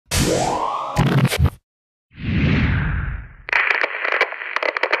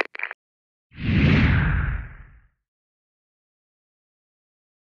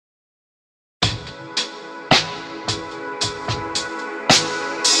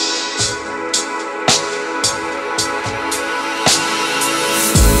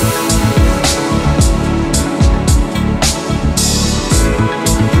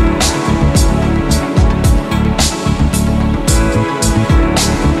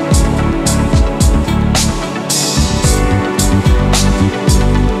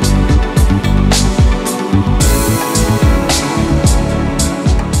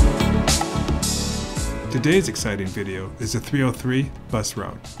Today's exciting video is the 303 bus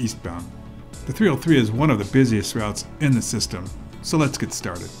route eastbound. The 303 is one of the busiest routes in the system, so let's get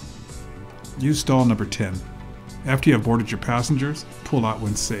started. Use stall number 10. After you have boarded your passengers, pull out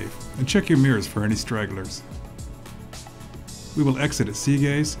when safe, and check your mirrors for any stragglers. We will exit at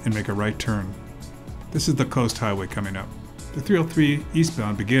Seagaze and make a right turn. This is the Coast Highway coming up. The 303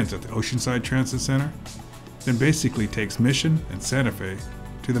 eastbound begins at the Oceanside Transit Center, then basically takes Mission and Santa Fe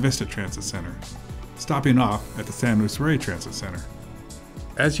to the Vista Transit Center, stopping off at the San Luis Rey Transit Center.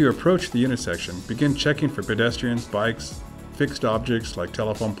 As you approach the intersection, begin checking for pedestrians, bikes, fixed objects like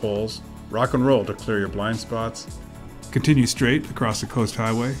telephone poles, rock and roll to clear your blind spots. Continue straight across the Coast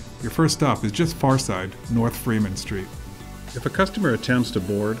Highway. Your first stop is just far side, North Freeman Street. If a customer attempts to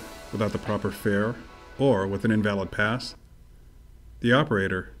board without the proper fare or with an invalid pass, the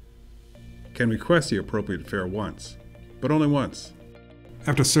operator can request the appropriate fare once, but only once.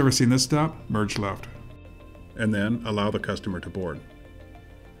 After servicing this stop, merge left, and then allow the customer to board.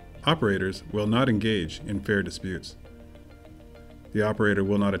 Operators will not engage in fare disputes. The operator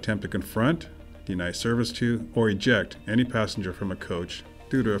will not attempt to confront, deny service to, or eject any passenger from a coach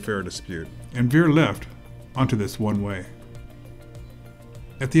due to a fare dispute. And veer left onto this one way.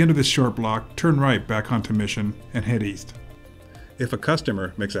 At the end of this short block, turn right back onto Mission and head east. If a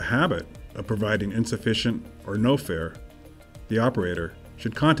customer makes a habit of providing insufficient or no fare, the operator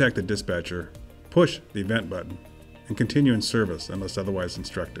should contact the dispatcher, push the event button, and continue in service unless otherwise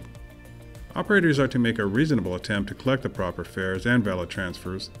instructed. Operators are to make a reasonable attempt to collect the proper fares and valid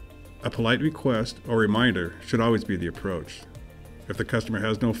transfers. A polite request or reminder should always be the approach. If the customer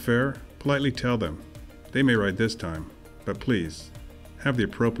has no fare, politely tell them they may ride this time, but please have the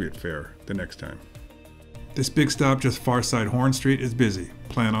appropriate fare the next time. This big stop just far side Horn Street is busy.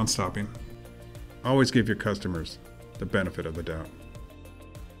 Plan on stopping. Always give your customers the benefit of the doubt.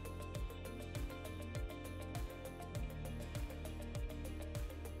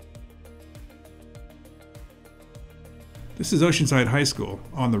 This is Oceanside High School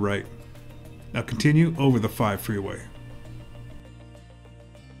on the right. Now continue over the 5 freeway.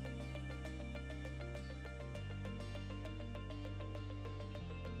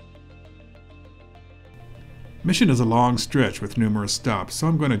 Mission is a long stretch with numerous stops, so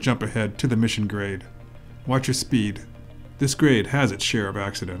I'm going to jump ahead to the Mission grade. Watch your speed. This grade has its share of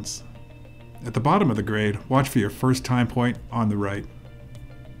accidents. At the bottom of the grade, watch for your first time point on the right.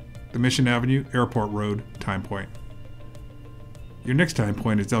 The Mission Avenue Airport Road time point. Your next time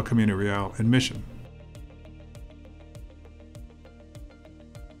point is El Camino Real and Mission.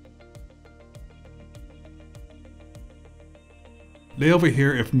 Lay over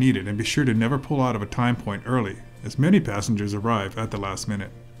here if needed and be sure to never pull out of a time point early, as many passengers arrive at the last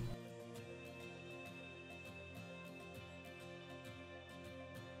minute.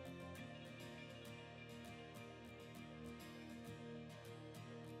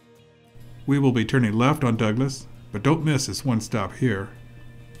 We will be turning left on Douglas, but don't miss this one stop here.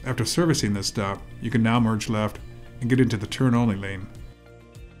 After servicing this stop, you can now merge left and get into the turn-only lane.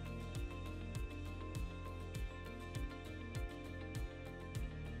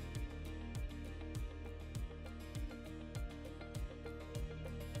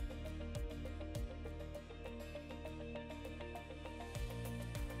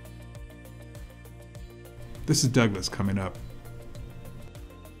 This is Douglas coming up.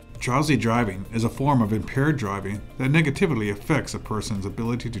 Drowsy driving is a form of impaired driving that negatively affects a person's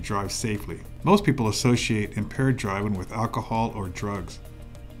ability to drive safely. Most people associate impaired driving with alcohol or drugs,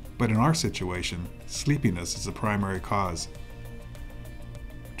 but in our situation, sleepiness is the primary cause.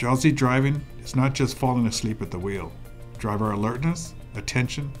 Drowsy driving is not just falling asleep at the wheel. Driver alertness,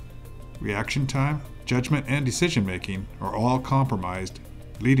 attention, reaction time, judgment, and decision making are all compromised,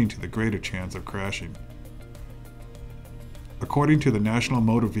 leading to the greater chance of crashing. According to the National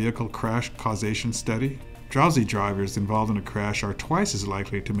Motor Vehicle Crash Causation Study, drowsy drivers involved in a crash are twice as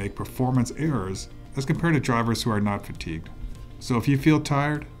likely to make performance errors as compared to drivers who are not fatigued. So if you feel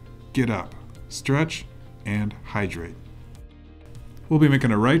tired, get up, stretch, and hydrate. We'll be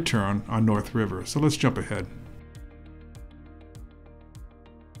making a right turn on North River, so let's jump ahead.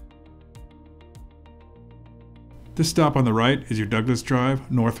 This stop on the right is your Douglas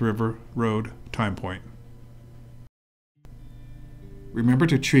Drive, North River Road time point. Remember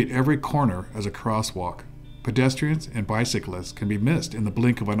to treat every corner as a crosswalk. Pedestrians and bicyclists can be missed in the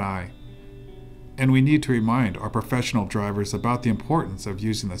blink of an eye. And we need to remind our professional drivers about the importance of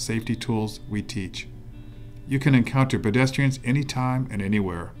using the safety tools we teach. You can encounter pedestrians anytime and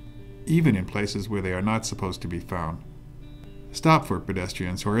anywhere, even in places where they are not supposed to be found. Stop for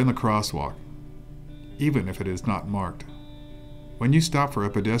pedestrians who are in the crosswalk, even if it is not marked. When you stop for a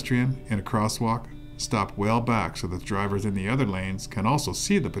pedestrian in a crosswalk, stop well back so that drivers in the other lanes can also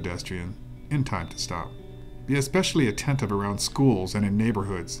see the pedestrian in time to stop. Be especially attentive around schools and in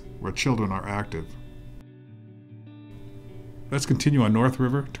neighborhoods where children are active. Let's continue on North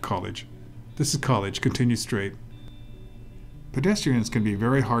River to College. This is College, continue straight. Pedestrians can be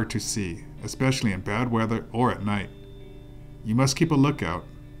very hard to see, especially in bad weather or at night. You must keep a lookout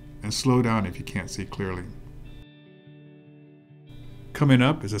and slow down if you can't see clearly. Coming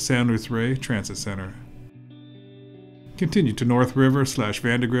up is the San Luis Rey Transit Center. Continue to North River /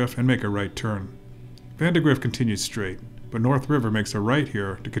 Vandergrift and make a right turn. Vandergrift continues straight, but North River makes a right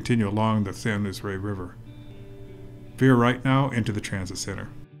here to continue along the San Luis Rey River. Veer right now into the Transit Center.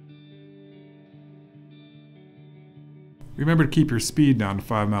 Remember to keep your speed down to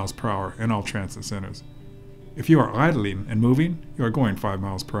 5 miles per hour in all transit centers. If you are idling and moving, you are going 5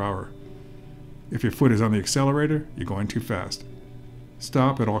 miles per hour. If your foot is on the accelerator, you're going too fast.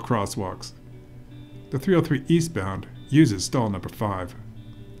 Stop at all crosswalks. The 303 eastbound uses stall number 5,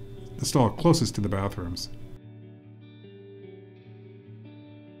 the stall closest to the bathrooms.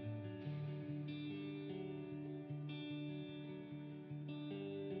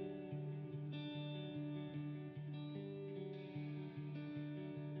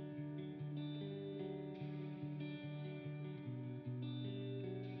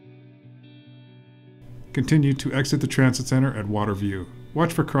 Continue to exit the transit center at Waterview.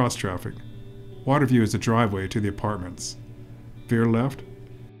 Watch for cross traffic. Waterview is the driveway to the apartments. Veer left.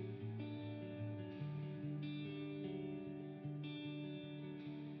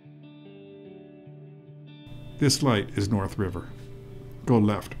 This light is North River. Go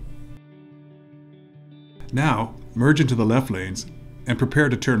left. Now, merge into the left lanes and prepare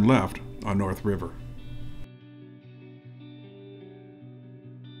to turn left on North River.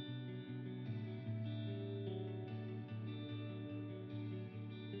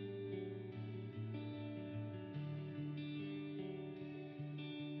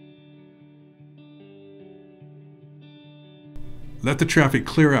 Let the traffic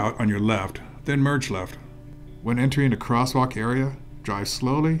clear out on your left, then merge left. When entering a crosswalk area, drive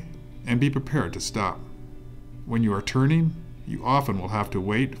slowly and be prepared to stop. When you are turning, you often will have to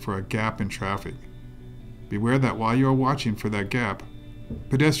wait for a gap in traffic. Beware that while you are watching for that gap,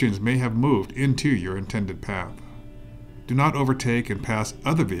 pedestrians may have moved into your intended path. Do not overtake and pass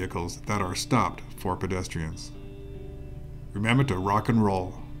other vehicles that are stopped for pedestrians. Remember to rock and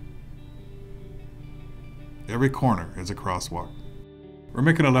roll. Every corner is a crosswalk. We're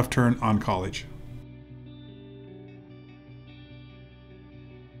making a left turn on College.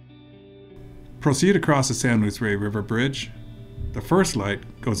 Proceed across the San Luis Rey River Bridge. The first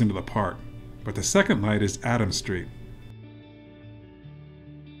light goes into the park, but the second light is Adams Street.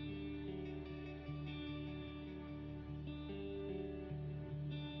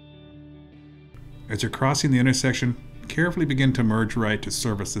 As you're crossing the intersection, carefully begin to merge right to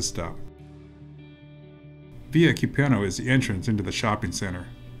service this stop. Via Cupeno is the entrance into the shopping center,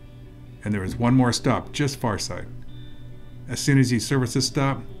 and there is one more stop just far side. As soon as you service this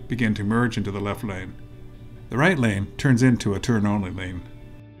stop, begin to merge into the left lane. The right lane turns into a turn-only lane.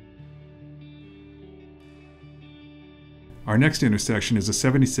 Our next intersection is the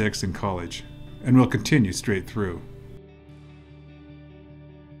 76 in College, and we'll continue straight through.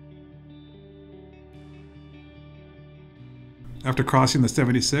 After crossing the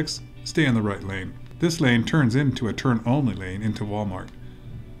 76, stay in the right lane. This lane turns into a turn-only lane into Walmart.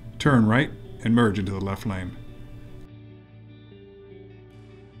 Turn right and merge into the left lane.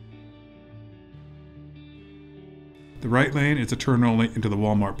 The right lane is a turn-only into the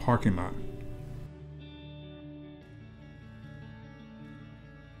Walmart parking lot.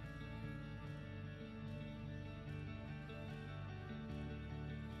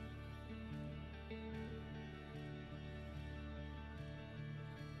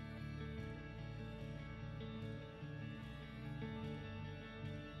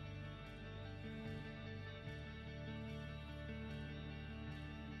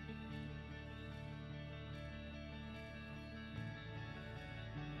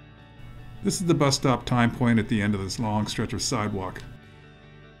 This is the bus stop time point at the end of this long stretch of sidewalk.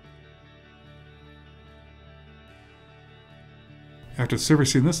 After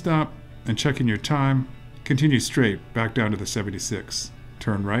servicing this stop and checking your time, continue straight back down to the 76.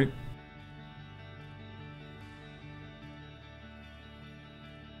 Turn right.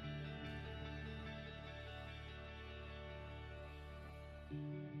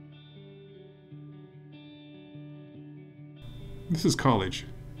 This is College.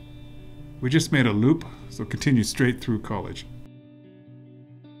 We just made a loop, so continue straight through College.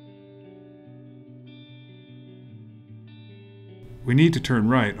 We need to turn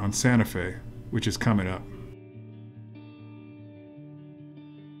right on Santa Fe, which is coming up.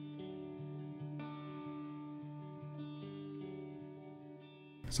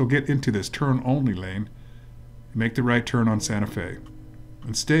 So get into this turn-only lane, make the right turn on Santa Fe,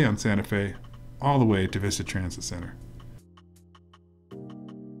 and stay on Santa Fe all the way to Vista Transit Center.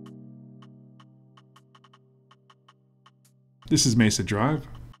 This is Mesa Drive.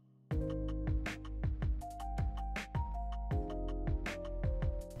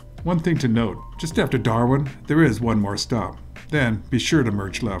 One thing to note, just after Darwin, there is one more stop. Then be sure to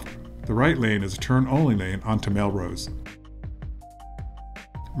merge left. The right lane is a turn-only lane onto Melrose.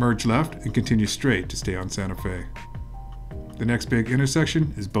 Merge left and continue straight to stay on Santa Fe. The next big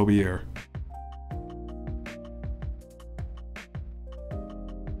intersection is Beaubier.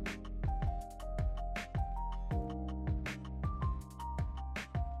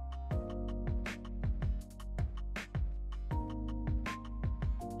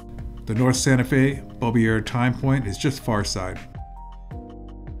 The North Santa Fe Beaubier time point is just far side.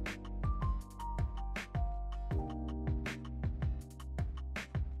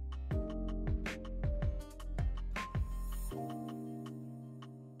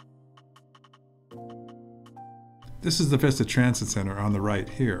 This is the Vista Transit Center on the right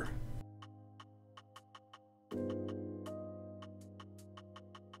here.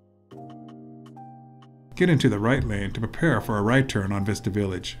 Get into the right lane to prepare for a right turn on Vista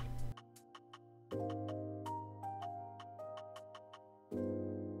Village.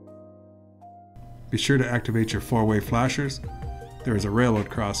 Be sure to activate your four-way flashers. There is a railroad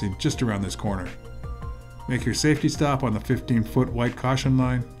crossing just around this corner. Make your safety stop on the 15-foot white caution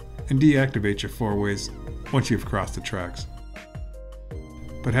line and deactivate your four-ways once you've crossed the tracks.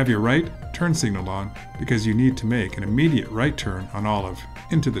 But have your right turn signal on because you need to make an immediate right turn on Olive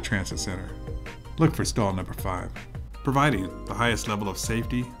into the transit center. Look for stall number 5. Providing the highest level of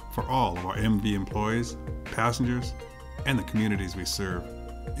safety for all of our MV employees, passengers, and the communities we serve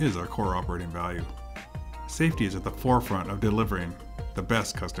is our core operating value. Safety is at the forefront of delivering the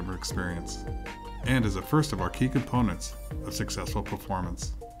best customer experience and is the first of our key components of successful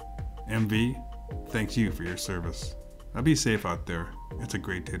performance. MV thanks you for your service. Now be safe out there. It's a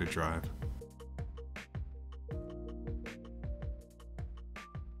great day to drive.